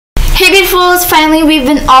Hey beautifuls, finally we've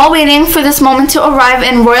been all waiting for this moment to arrive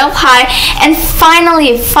in Royale High, and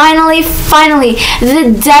finally, the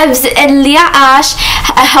devs and Leah Ash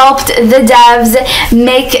helped the devs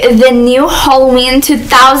make the new Halloween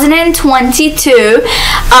 2022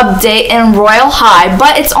 update in Royale High,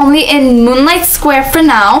 but it's only in Moonlight Square for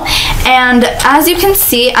now. And as you can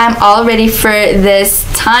see, I'm all ready for this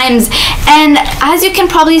times, and as you can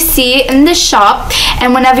probably see in the shop,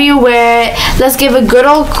 and whenever you wear it, let's give a good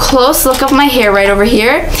old close look of my hair right over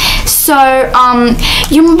here. So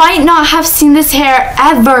you might not have seen this hair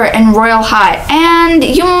ever in Royale High, and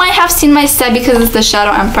you might have seen my set because it's the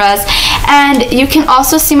Shadow Empress, and you can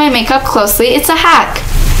also see my makeup closely. It's a hack.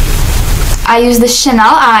 I use the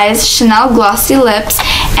Chanel eyes, Chanel glossy lips,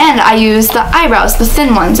 and I use the eyebrows, the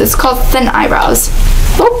thin ones. It's called thin eyebrows.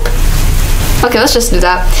 Oop. Okay, let's just do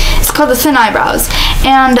that. It's called the thin eyebrows.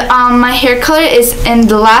 And my hair color is in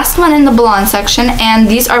the last one in the blonde section, and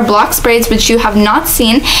these are block braids, which you have not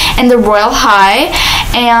seen in the Royale High.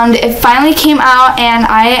 And it finally came out, and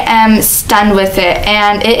I am stunned with it,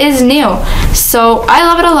 and it is new. So I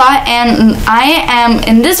love it a lot, and I am,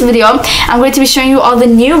 in this video, I'm going to be showing you all the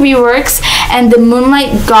new reworks and the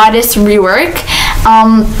Moonlight Goddess rework.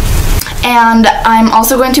 And I'm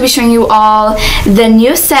also going to be showing you all the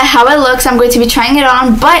new set, how it looks. I'm going to be trying it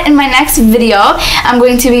on, but in my next video, I'm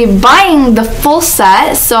going to be buying the full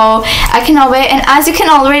set, so I cannot wait. And as you can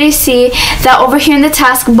already see, that over here in the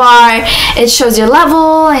taskbar, it shows your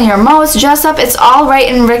level and your most, dress up. It's all right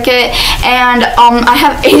in Ricket, and I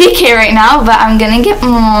have 80k right now, but I'm gonna get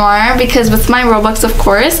more because with my Robux, of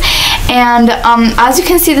course. And as you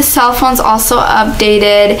can see, the cell phone's also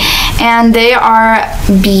updated, and they are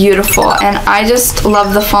beautiful, and I just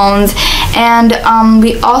love the phones. And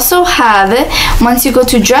we also have, once you go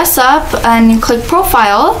to dress up and you click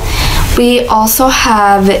profile, we also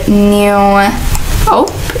have new, oh,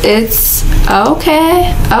 it's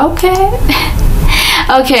okay.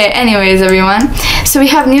 Okay, anyways everyone, so we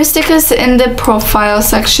have new stickers in the profile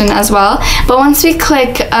section as well. But once we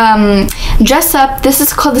click dress up, this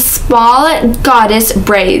is called the Small Goddess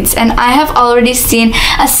braids, and I have already seen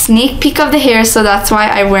a sneak peek of the hair, so that's why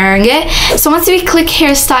I'm wearing it. So once we click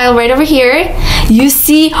hairstyle right over here, you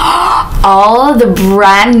see all the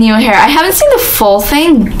brand new hair. I haven't seen the full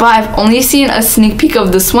thing, but I've only seen a sneak peek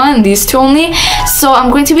of this one, these two only. So I'm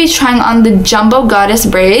going to be trying on the Jumbo Goddess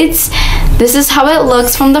braids. This is how it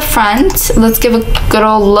looks from the front. Let's give a good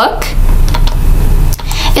old look.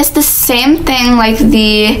 It's the same thing like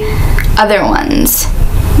the other ones,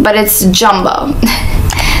 but it's jumbo.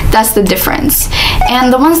 That's the difference.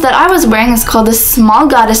 And the ones that I was wearing is called the Small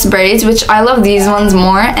Goddess braids, which I love these ones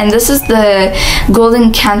more. And this is the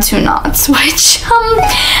golden cantu knots, which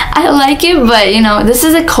I like it, but you know, this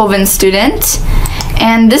is a Coven student,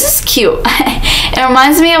 and this is cute. It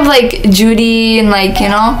reminds me of like Judy, and like, you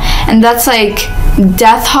know, and that's like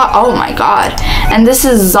Death Hawk. Oh my god. And this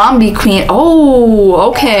is Zombie Queen.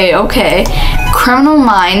 Oh, okay. Criminal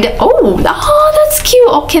Mind. Oh, that's cute.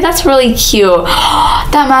 Okay, that's really cute.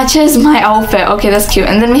 That matches my outfit. Okay, that's cute.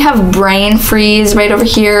 And then we have Brain Freeze right over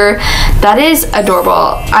here. That is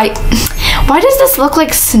adorable. Why does this look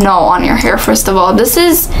like snow on your hair? First of all, this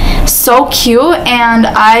is so cute, and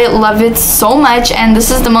I love it so much, and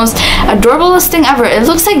this is the most adorablest thing ever. It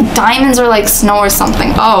looks like diamonds or like snow or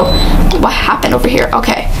something. Oh, what happened over here?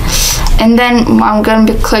 Okay. And then I'm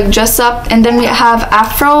gonna click dress up, and then we have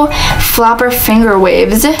Afro Flapper Finger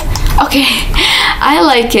Waves. Okay, I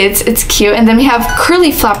like it. It's cute. And then we have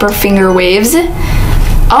Curly Flapper Finger Waves.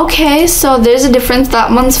 Okay, so there's a difference.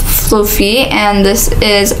 That one's floofy, and this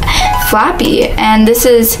is flappy, and this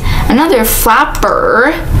is another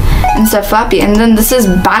flapper instead of flappy, and then this is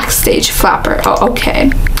backstage flapper. Oh,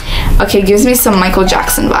 okay, gives me some Michael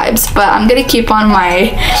Jackson vibes, but I'm gonna keep on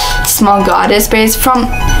my Small Goddess braids. From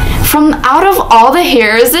out of all the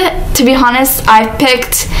hairs, to be honest, I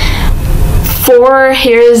picked 4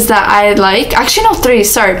 hairs that I like. Actually, no, 3,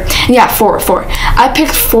 sorry. Yeah, 4. I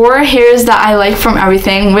picked 4 hairs that I like from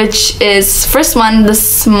everything, which is, first one, the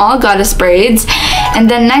Small Goddess braids, and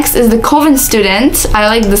then next is the Coven student. I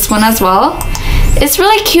like this one as well. It's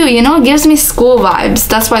really cute, you know, it gives me school vibes.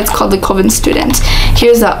 That's why it's called the Coven student.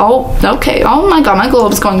 Here's a, oh, okay. Oh my god, my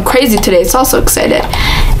globe is going crazy today. It's also excited.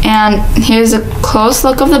 And here's a close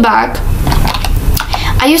look of the back.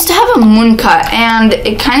 I used to have a moon cut, and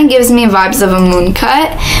it kind of gives me vibes of a moon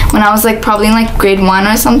cut when I was like probably in like grade 1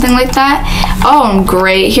 or something like that. Oh,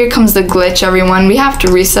 great. Here comes the glitch, everyone. We have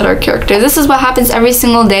to reset our character. This is what happens every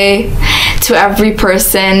single day to every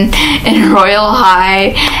person in Royale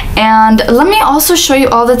High. And let me also show you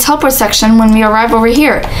all the teleport section when we arrive over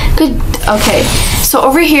here. Good. Okay. So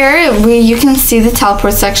over here, you can see the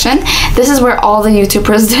teleport section. This is where all the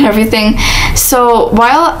YouTubers did everything. So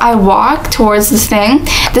while I walk towards this thing,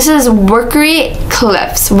 this is Wickery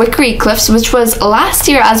Cliffs, which was last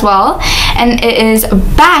year as well, and it is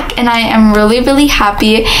back, and I am really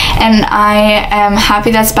happy, and I am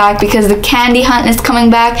happy that's back because the candy hunt is coming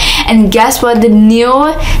back. And guess what? The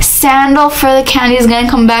new sandal for the candy is gonna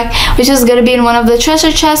come back, which is gonna be in one of the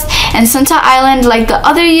treasure chests. And Santa Island, like the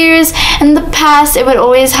other years in the past, it would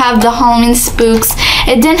always have the Halloween spooks.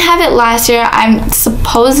 It didn't have it last year, I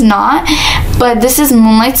suppose not, but this is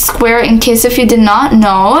Moonlight Square, in case if you did not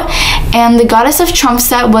know. And the Goddess of Trump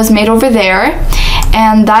set was made over there,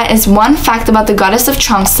 and that is one fact about the Goddess of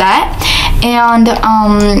Trump set. And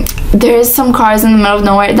there's some cars in the middle of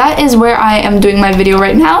nowhere. That is where I am doing my video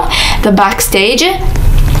right now, the backstage.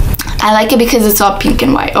 I like it because it's all pink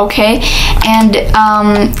and white, okay? And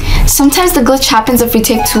sometimes the glitch happens if we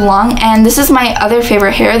take too long. And this is my other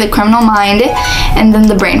favorite here, the Criminal Mind, and then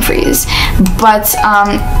the Brain Freeze. But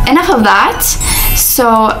enough of that.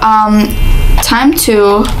 So time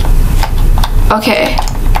to, okay,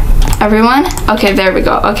 everyone, okay, there we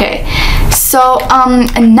go. Okay, so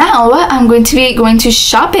now I'm going to be going to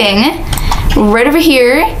shopping right over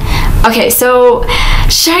here. Okay, so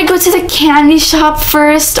should I go to the candy shop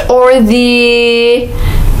first or the...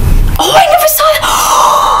 Oh, I never saw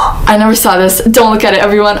that. I never saw this. Don't look at it,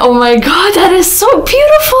 everyone. Oh my god, that is so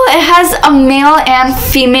beautiful. It has a male and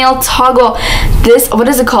female toggle. This, what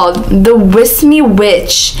is it called? The WHIMSY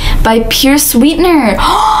Witch by Pure Sweetener.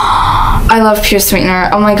 I love Pure Sweetener.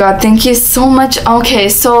 Oh my god, thank you so much. Okay,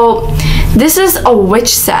 so this is a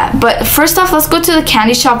witch set. But first off, let's go to the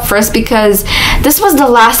candy shop first because this was the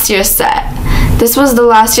last year's set. This was the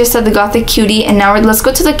last year set, the Gothic Cutie, and now let's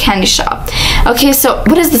go to the candy shop. Okay, so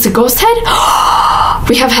what is this, a ghost head?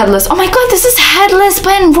 We have headless. Oh my god, this is headless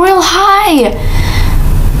but in Royal High.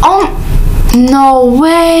 Oh, no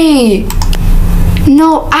way.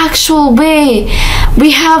 No actual way. We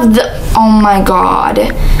have the, oh my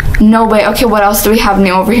god. No way. Okay, what else do we have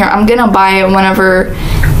new over here? I'm gonna buy it whenever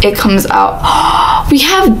it comes out. We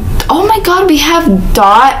have, oh my god, we have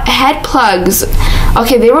dot head plugs.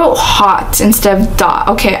 Okay, they wrote hot instead of dot.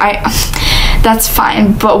 Okay, that's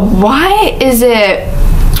fine, but why is it...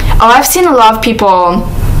 Oh, I've seen a lot of people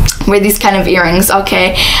wear these kind of earrings.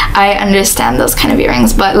 Okay, I understand those kind of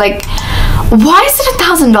earrings, but like, why is it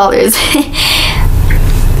 $1,000?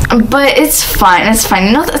 But it's fine, it's fine.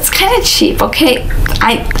 You know, it's kind of cheap, okay?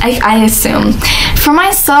 I assume. For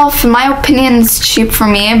myself, in my opinion, it's cheap for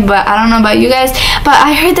me, but I don't know about you guys. But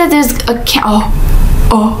I heard that there's a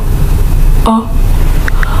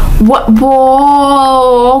what?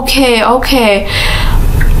 Whoa, okay.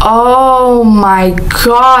 Oh my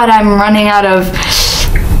god, I'm running out of...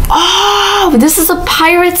 Oh, this is a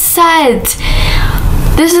pirate set.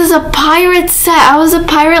 This is a pirate set. I was a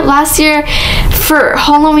pirate last year for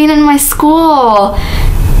Halloween in my school.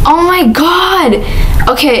 Oh my god.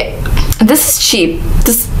 Okay, this is cheap.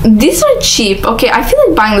 These are cheap. Okay, I feel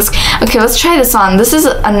like buying this. Okay, let's try this on. This is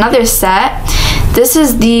another set. This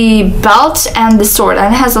is the belt and the sword,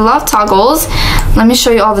 and it has a lot of toggles. Let me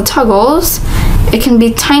show you all the toggles. It can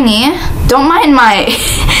be tiny. Don't mind my...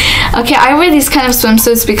 Okay, I wear these kind of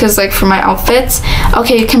swimsuits because, like, for my outfits.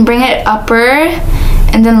 Okay, you can bring it upper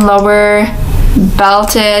and then lower,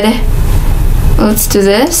 belted. Let's do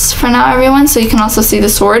this for now, everyone, so you can also see the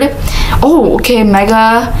sword. Oh, okay,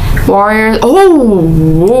 mega warrior. Oh,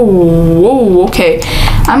 whoa, okay.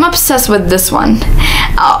 I'm obsessed with this one.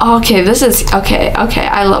 Okay, this is okay.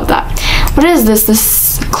 I love that. What is this?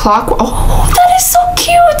 This clock? Oh, that is so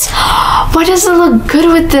cute. Why does it look good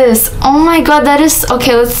with this? Oh my god, that is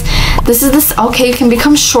okay. This. Okay, you can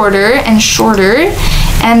become shorter and shorter,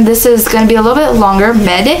 and this is gonna be a little bit longer,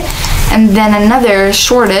 mid, and then another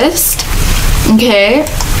shortest. Okay,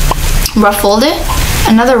 ruffled,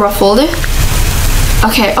 another ruffled.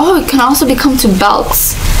 Okay. Oh, it can also become to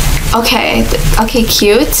belts. Okay,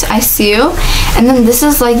 cute. I see you. And then this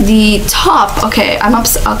is like the top. Okay, I'm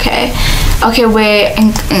upset. Okay, wait.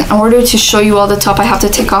 In order to show you all the top, I have to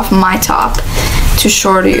take off my top to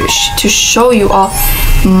show you all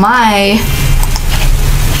my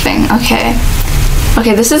thing.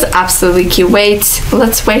 Okay, this is absolutely cute. Wait,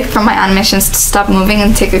 let's wait for my animations to stop moving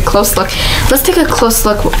and take a close look. Let's take a close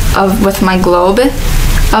look with my globe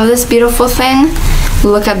of this beautiful thing.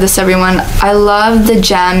 Look at this, everyone. I love the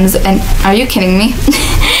gems, and are you kidding me?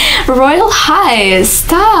 Royal High,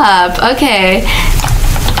 stop. Okay,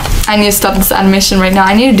 I need to stop this animation right now.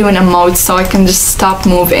 I need to do an emote so I can just stop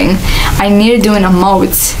moving. I need to do an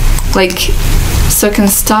emote, like, so I can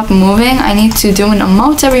stop moving. I need to do an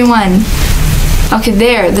emote, everyone. Okay,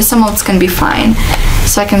 there, this emote's gonna be fine.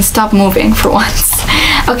 So I can stop moving for once.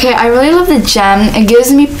 Okay, I really love the gem. It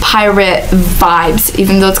gives me pirate vibes,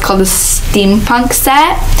 even though it's called a steampunk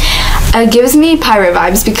set. It gives me pirate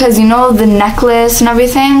vibes because, you know, the necklace and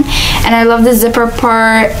everything. And I love the zipper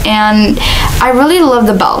part. And I really love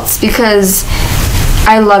the belts because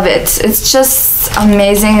I love it. It's just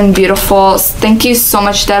amazing and beautiful. Thank you so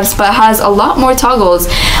much, Debs, but it has a lot more toggles.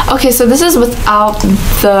 Okay, so this is without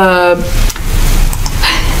the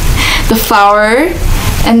flower,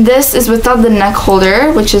 and this is without the neck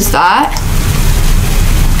holder, which is that.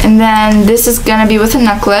 And then this is gonna be with a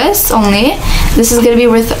necklace only. This is gonna be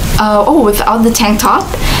with without the tank top,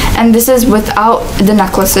 and this is without the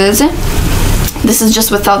necklaces. This is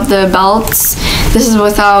just without the belts. This is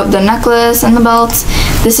without the necklace and the belts.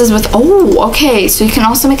 This is with, okay, so you can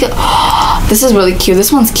also make it, this is really cute.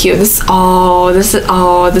 This one's cute. This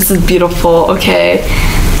is beautiful. Okay.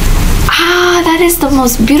 That is the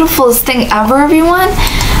most beautiful thing ever, everyone.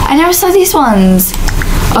 I never saw these ones.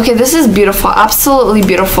 Okay, this is beautiful. Absolutely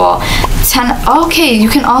beautiful. 10. Okay, you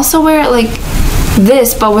can also wear it like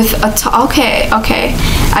this, but with a okay,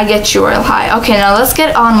 I get you, Royale High. Okay, now let's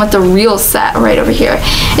get on with the real set right over here.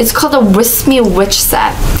 It's called the WHIMSY Witch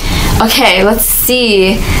set. Okay, let's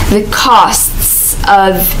see the costs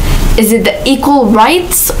of, is it the equal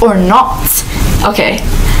rights or not? Okay.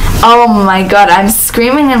 Oh my god, I'm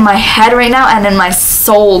screaming in my head right now and in my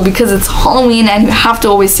soul because it's Halloween and you have to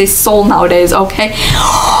always say soul nowadays, okay?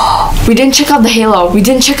 We didn't check out the halo. We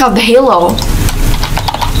didn't check out the halo.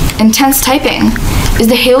 Intense typing. Is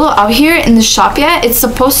the halo out here in the shop yet? It's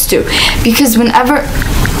supposed to, because whenever,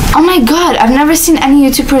 oh my god, I've never seen any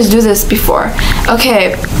YouTubers do this before.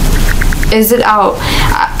 Okay, is it out?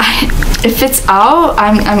 If it's out,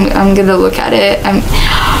 I'm gonna look at it.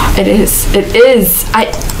 It is.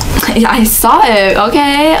 I saw it.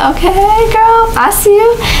 Okay, girl, I see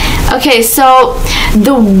you. Okay, so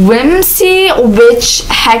the WHIMSY Witch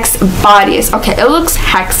Hex bodies. Okay, it looks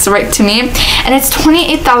hex right to me, and it's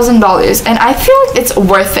 $28,000, and I feel like it's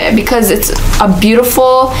worth it because it's a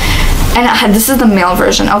beautiful. And this is the male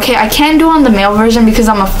version. Okay, I can't do on the male version because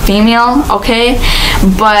I'm a female. Okay,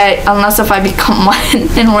 but unless if I become one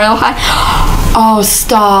in Royale High. Oh,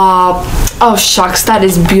 stop. Oh, shucks, that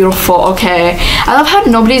is beautiful. Okay, I love how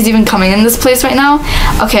nobody's even coming in this place right now.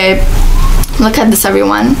 Okay, look at this,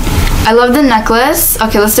 everyone. I love the necklace.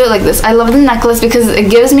 Okay, let's do it like this. I love the necklace because it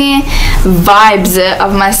gives me vibes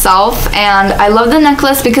of myself, and I love the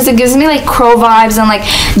necklace because it gives me like crow vibes and like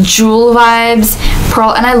jewel vibes,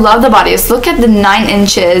 pearl, and I love the bodice. Look at the 9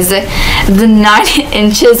 inches, the 9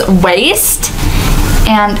 inches waist,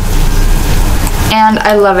 and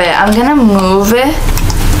I love it. I'm gonna move it.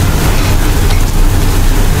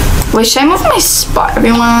 Wait, should I move my spot,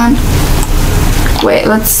 everyone? Wait,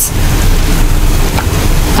 let's.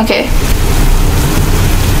 Okay.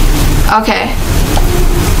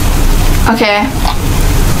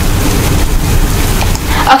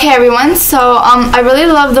 Okay, everyone, so I really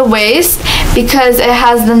love the waist because it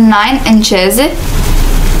has the 9 inches.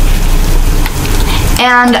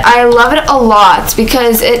 And I love it a lot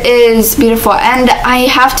because it is beautiful. And I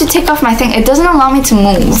have to take off my thing. It doesn't allow me to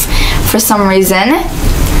move for some reason.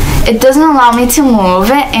 It doesn't allow me to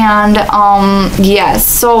move, and yes,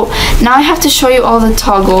 so now I have to show you all the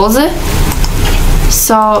toggles.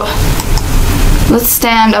 So let's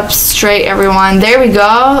stand up straight, everyone. There we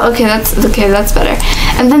go. Okay, that's better.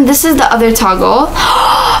 And then this is the other toggle.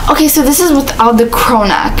 Okay, so this is without the crow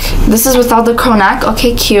neck. This is without the crow neck.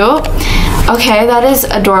 Okay, cute. Okay, that is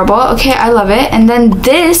adorable. Okay, I love it. And then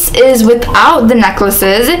this is without the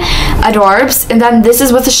necklaces. Adorbs. And then this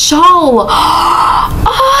is with a shawl.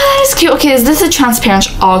 Oh, that is cute. Okay, is this a transparent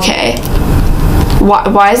shawl? Okay.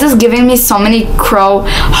 Why is this giving me so many crow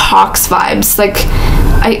hawks vibes? Like,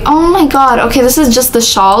 oh my god. Okay, this is just the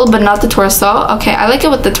shawl, but not the torso. Okay, I like it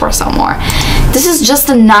with the torso more. This is just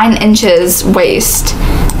the 9 inches waist.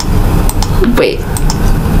 Wait.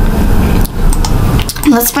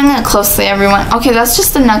 Let's bring it closely, everyone. Okay, that's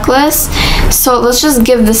just the necklace. So let's just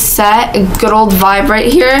give the set a good old vibe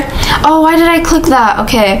right here. Oh, why did I click that?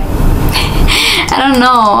 Okay. I don't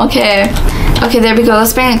know. Okay, there we go.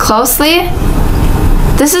 Let's bring it closely.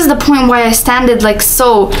 This is the point why I standed like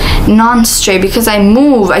so non-straight, because I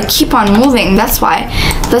move. I keep on moving. That's why.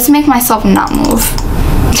 Let's make myself not move.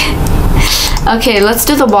 Okay, let's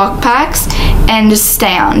do the walk packs and just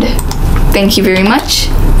stand. Thank you very much.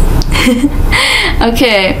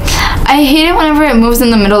 Okay, I hate it whenever it moves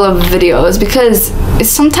in the middle of videos because it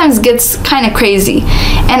sometimes gets kind of crazy.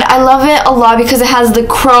 And I love it a lot because it has the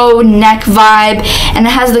crow neck vibe, and it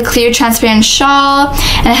has the clear transparent shawl,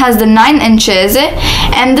 and it has the 9 inches.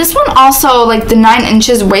 And this one also, like the 9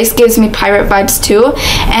 inches waist, gives me pirate vibes too.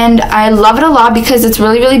 And I love it a lot because it's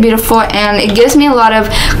really, really beautiful, and it gives me a lot of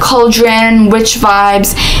cauldron, witch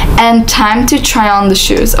vibes. And time to try on the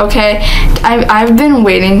shoes, okay? I've been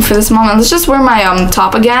waiting for this moment. Let's just wear my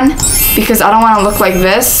top again because I don't want to look like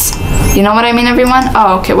this. You know what I mean, everyone?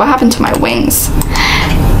 Oh, okay. What happened to my wings?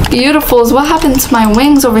 Beautifuls, what happened to my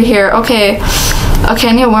wings over here? Okay,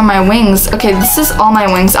 I need to wear my wings. Okay, this is all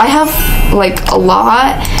my wings. I have like a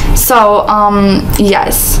lot. So,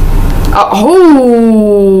 yes.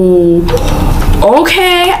 Oh,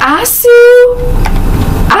 okay. I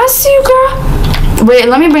see you, girl. Wait,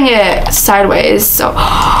 let me bring it sideways. So,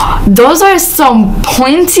 those are some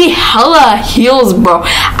pointy hella heels, bro.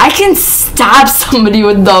 I can stab somebody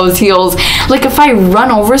with those heels. Like if I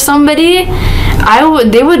run over somebody,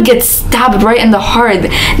 they would get stabbed right in the heart.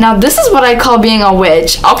 Now this is what I call being a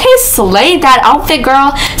witch. Okay, slay that outfit,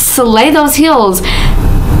 girl. Slay those heels.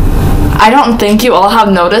 I don't think you all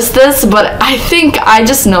have noticed this, but I think I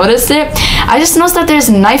just noticed it. I just noticed that there's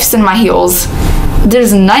knives in my heels.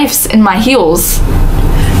 There's knives in my heels.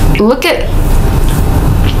 Look at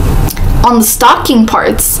on the stocking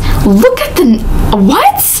parts. Look at the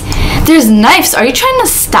what? There's knives. Are you trying to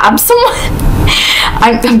stab someone?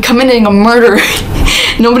 I'm committing a murder.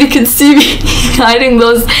 Nobody can see me hiding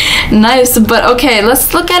those knives. But okay,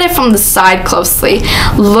 let's look at it from the side closely.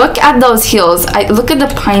 Look at those heels. Look at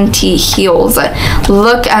the pointy heels.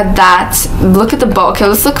 Look at that. Look at the bow. Okay,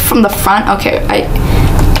 let's look from the front. Okay,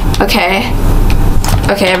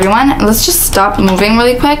 Okay, everyone, let's just stop moving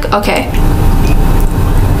really quick. Okay,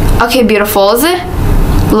 beautifuls.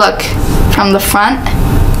 Look from the front.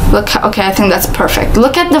 Look, okay, I think that's perfect.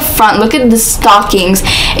 Look at the front. Look at the stockings.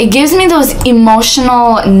 It gives me those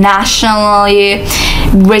emotional, nationally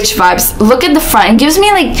witch vibes. Look at the front. It gives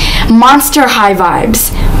me like Monster High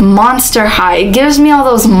vibes. Monster High. It gives me all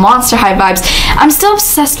those Monster High vibes. I'm still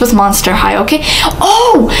obsessed with Monster High, okay?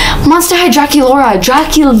 Oh, Monster High Draculaura.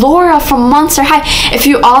 Draculaura from Monster High. If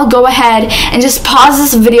you all go ahead and just pause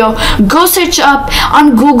this video, go search up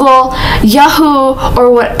on Google, Yahoo,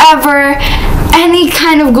 or whatever, any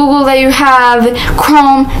kind of Google that you have,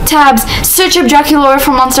 Chrome, tabs, search up Draculaura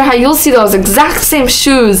from Monster High. You'll see those exact same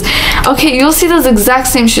shoes. Okay, you'll see those exact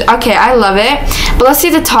same shoes. Okay, I love it. But let's see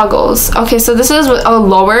the toggles. Okay, so this is what,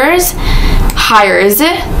 lowers, higher,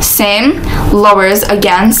 same, lowers,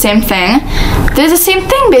 again, same thing. They're the same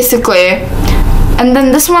thing, basically. And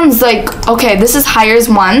then this one's like, okay, this is higher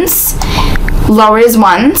once, lowers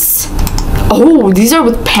once. Oh, these are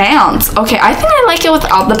with pants. Okay, I think I like it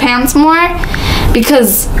without the pants more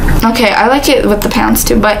because, okay, I like it with the pants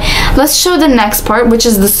too. But let's show the next part, which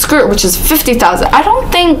is the skirt, which is 50,000. I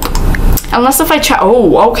don't think, unless if I try.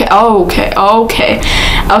 Oh, okay.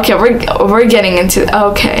 We're getting into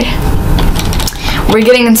we're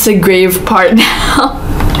getting into the grave part now.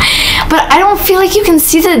 But I don't feel like you can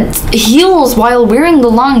see the heels while wearing the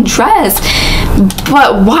long dress.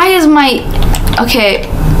 But why is my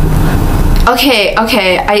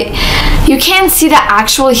you can't see the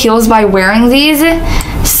actual heels by wearing these,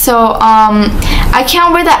 so I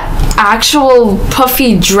can't wear the actual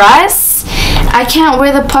puffy dress. I can't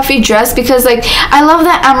wear the puffy dress because, like, I love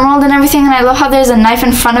the emerald and everything, and I love how there's a knife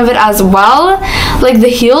in front of it as well, like the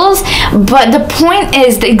heels. But the point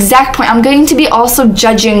is, the exact point, I'm going to be also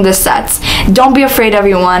judging the sets. Don't be afraid,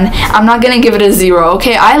 everyone. I'm not gonna give it a 0,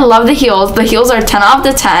 okay? I love the heels. The heels are 10 out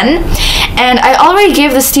of 10. And I already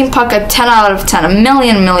gave the steampunk a 10 out of 10, a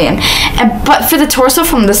million. But for the torso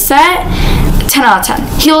from the set, 10 out of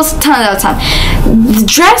 10. Heels, 10 out of 10. The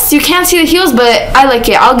dress, you can't see the heels, but I like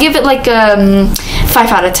it. I'll give it like 5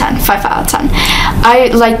 out of 10. 5 out of 10. I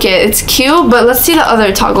like it. It's cute, but let's see the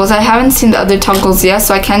other toggles. I haven't seen the other toggles yet,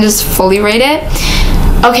 so I can't just fully rate it.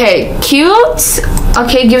 Okay, cute.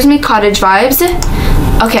 Okay, gives me cottage vibes.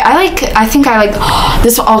 Okay, I think I like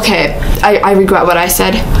this one. Okay, I regret what I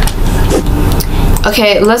said.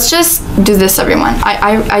 Okay, let's just do this, everyone.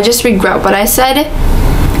 I just regret what I said.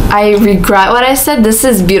 I regret what I said. This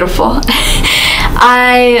is beautiful.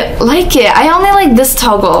 I like it. I only like this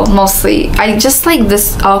toggle mostly. I just like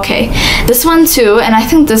this. Okay, this one too, and I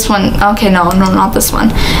think this one. Okay, no, not this one.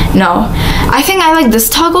 No, I think I like this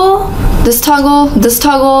toggle, this toggle, this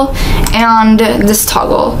toggle, and this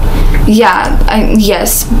toggle. Yeah,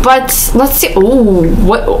 yes, but let's see. Oh,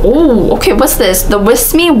 what? Oh, okay. What's this? The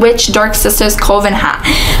WHIMSY Witch Dark Sisters Coven hat.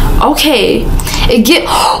 Okay,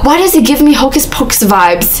 why does it give me Hocus Pocus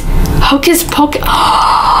vibes? Hocus Pocus.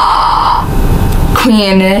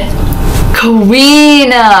 queen.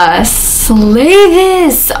 Queen, slay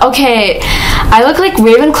this. Okay, I look like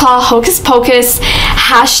Ravenclaw, Hocus Pocus,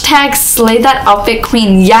 hashtag slay that outfit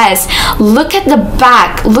queen. Yes, look at the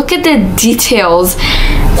back, look at the details.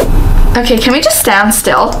 Okay, can we just stand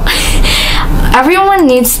still? Everyone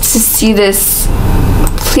needs to see this.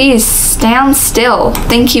 Please stand still.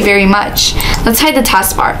 Thank you very much. Let's hide the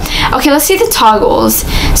taskbar. Okay, let's see the toggles.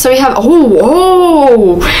 So we have,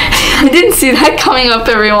 oh, I didn't see that coming up,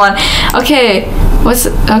 everyone. Okay,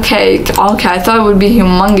 okay, I thought it would be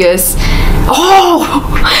humongous. Oh,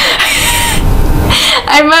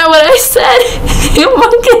 I meant what I said.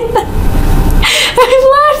 Humongous. I'm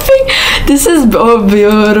laughing. This is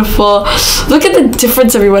beautiful. Look at the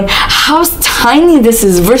difference, everyone. How tiny this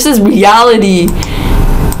is versus reality.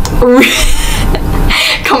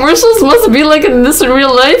 Commercials must be like this in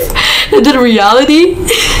real life. And then reality.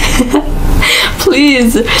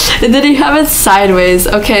 Please. And then you have it sideways.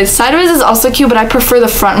 Okay, sideways is also cute, but I prefer the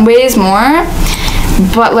front ways more.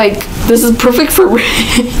 But like, this is perfect for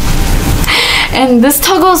and this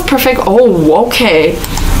toggle is perfect. Oh, okay.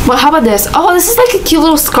 Well, how about this? Oh, this is like a cute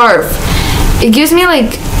little scarf. It gives me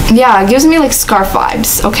like, yeah, it gives me like scarf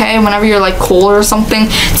vibes. Okay, whenever you're like cold or something,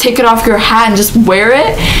 take it off your hat and just wear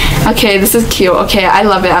it. Okay, this is cute. Okay, I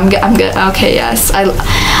love it. I'm good. Okay, yes, I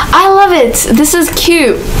love it. This is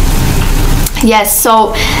cute. Yes,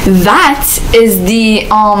 so that is the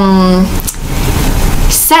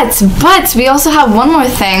set, but we also have one more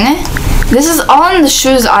thing. This is all in the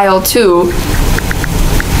shoes aisle too.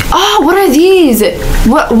 Oh, what are these?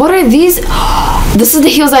 What are these? This is the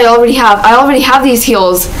heels I already have. I already have these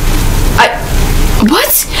heels.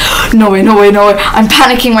 What? No way. I'm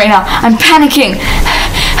panicking right now. I'm panicking.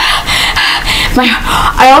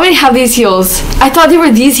 I already have these heels. I thought they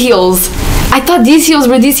were these heels. I thought these heels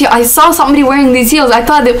were these heels. I saw somebody wearing these heels. I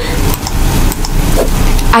thought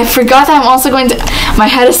I forgot that I'm also going to, my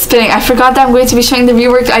head is spinning. I forgot that I'm going to be showing the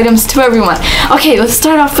reworked items to everyone. Okay, let's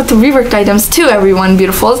start off with the reworked items to everyone,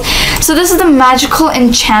 beautifuls. So this is the Magical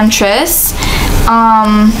Enchantress.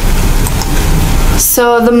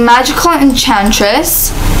 So the Magical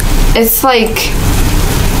Enchantress, it's like,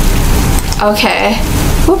 okay,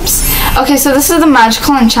 whoops. Okay, so this is the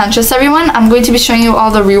Magical Enchantress, everyone. I'm going to be showing you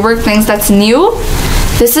all the reworked things that's new.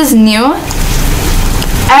 This is new.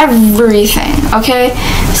 Everything, okay?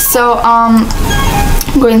 So, I'm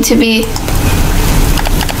going to be,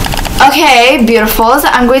 okay, beautifuls.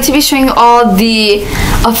 I'm going to be showing you all the,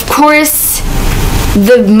 of course,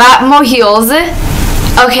 the Matmo heels.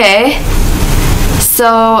 Okay.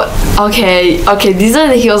 So, okay, these are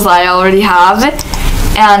the heels that I already have.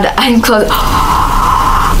 And I'm close.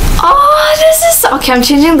 Oh, this is, okay, I'm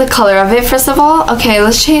changing the color of it, first of all. Okay,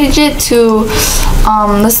 let's change it to,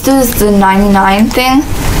 let's do this, the 99 thing.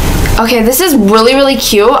 Okay, this is really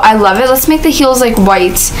cute. I love it. Let's make the heels like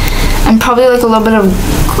white and probably like a little bit of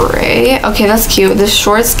gray. Okay, that's cute. The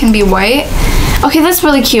shorts can be white. Okay, that's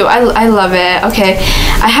really cute. I love it. Okay,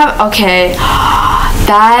 I have, okay.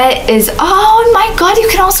 That is, oh my god, you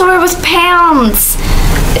can also wear it with pants.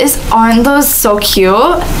 Aren't those so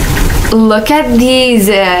cute? Look at these.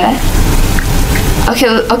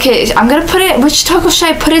 Okay, I'm gonna put it, which toggle should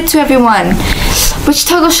I put it to, everyone? Which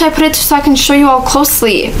toggle should I put it to so I can show you all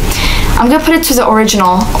closely? I'm gonna put it to the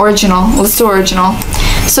original. Let's do original.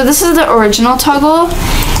 So this is the original toggle,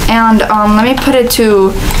 and let me put it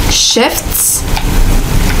to shifts.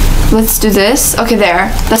 Let's do this. Okay,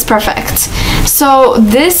 there. That's perfect. So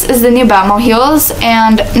this is the new Batmo heels,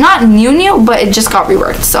 and not new, but it just got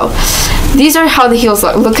reworked. So these are how the heels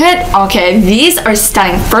look. Look at, okay, these are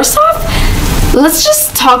stunning. First off, let's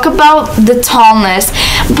just talk about the tallness,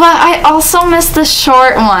 but I also miss the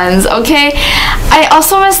short ones, okay? I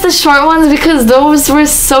also miss the short ones because those were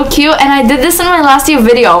so cute, and I did this in my last year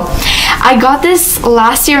video. I got this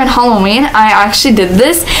last year in Halloween. I actually did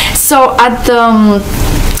this. So at the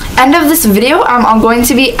end of this video, I'm going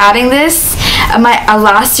to be adding this my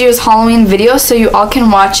last year's Halloween video so you all can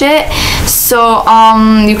watch it. So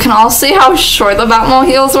you can all see how short the Batmo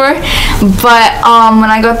heels were, but when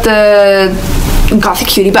I got the Gothic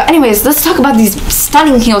cutie. But anyways, let's talk about these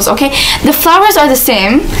stunning heels, okay? The flowers are the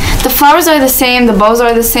same. The flowers are the same. The bows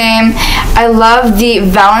are the same. I love the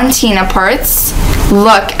Valentina parts.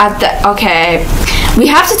 Look at the, okay. We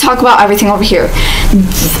have to talk about everything over here.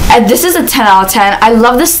 This is a 10 out of 10. I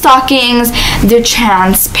love the stockings. They're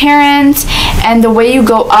transparent. And the way you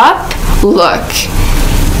go up, look.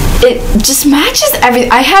 It just matches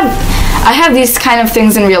everything. I have these kind of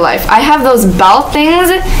things in real life. I have those belt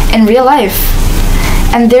things in real life.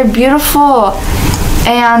 And they're beautiful.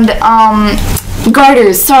 And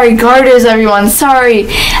garters. Sorry, garters, everyone. Sorry,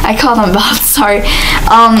 I call them belts. Sorry.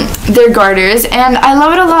 They're garters, and I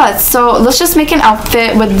love it a lot. So let's just make an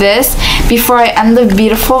outfit with this before I end the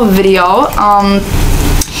beautiful video.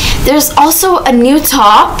 There's also a new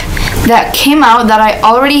top that came out that I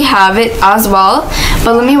already have it as well,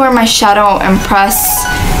 but let me wear my shadow and press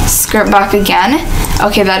skirt back again.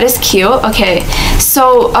 Okay, that is cute. Okay,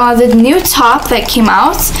 so the new top that came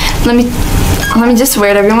out, let me just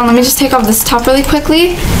wear it, everyone. Let me just take off this top really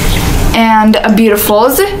quickly. And a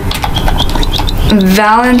beautifuls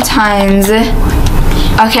Valentine's.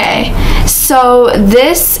 Okay, so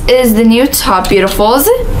this is the new top, beautifuls.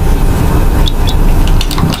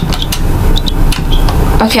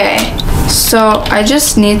 Okay, so I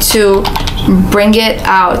just need to bring it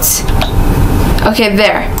out. Okay,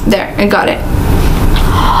 there, I got it.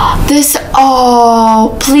 This,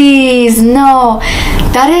 oh, please, no.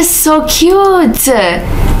 That is so cute.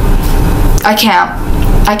 I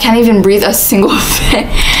can't even breathe a single bit.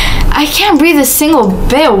 I can't breathe a single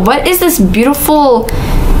bit. What is this beautiful,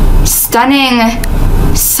 stunning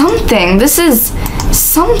something? This is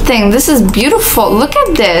something. This is beautiful. Look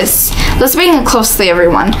at this. Let's bring it closely,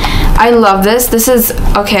 everyone. I love this. This is,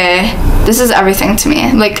 okay, this is everything to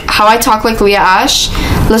me. Like how I talk like Leah Ash.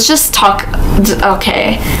 Let's just talk,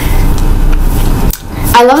 okay.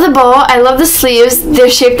 I love the bow. I love the sleeves. They're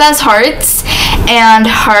shaped as hearts, and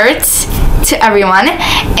hearts to everyone,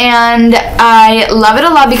 and I love it a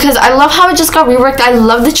lot because I love how it just got reworked. I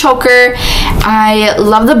love the choker. I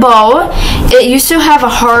love the bow. It used to have a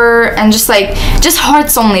heart and just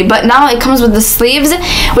hearts only, but now it comes with the sleeves,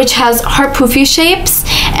 which has heart poofy shapes,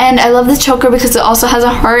 and I love the choker because it also has a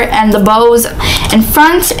heart and the bows in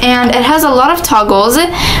front, and it has a lot of toggles,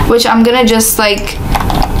 which I'm gonna just like,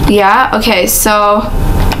 yeah, okay, so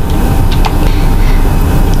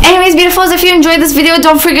anyways, beautifuls, if you enjoyed this video,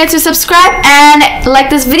 don't forget to subscribe and like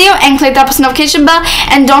this video and click that post notification bell,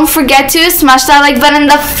 and don't forget to smash that like button in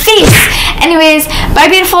the face. Anyways, bye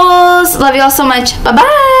beautifuls, love you all so much, bye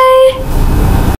bye.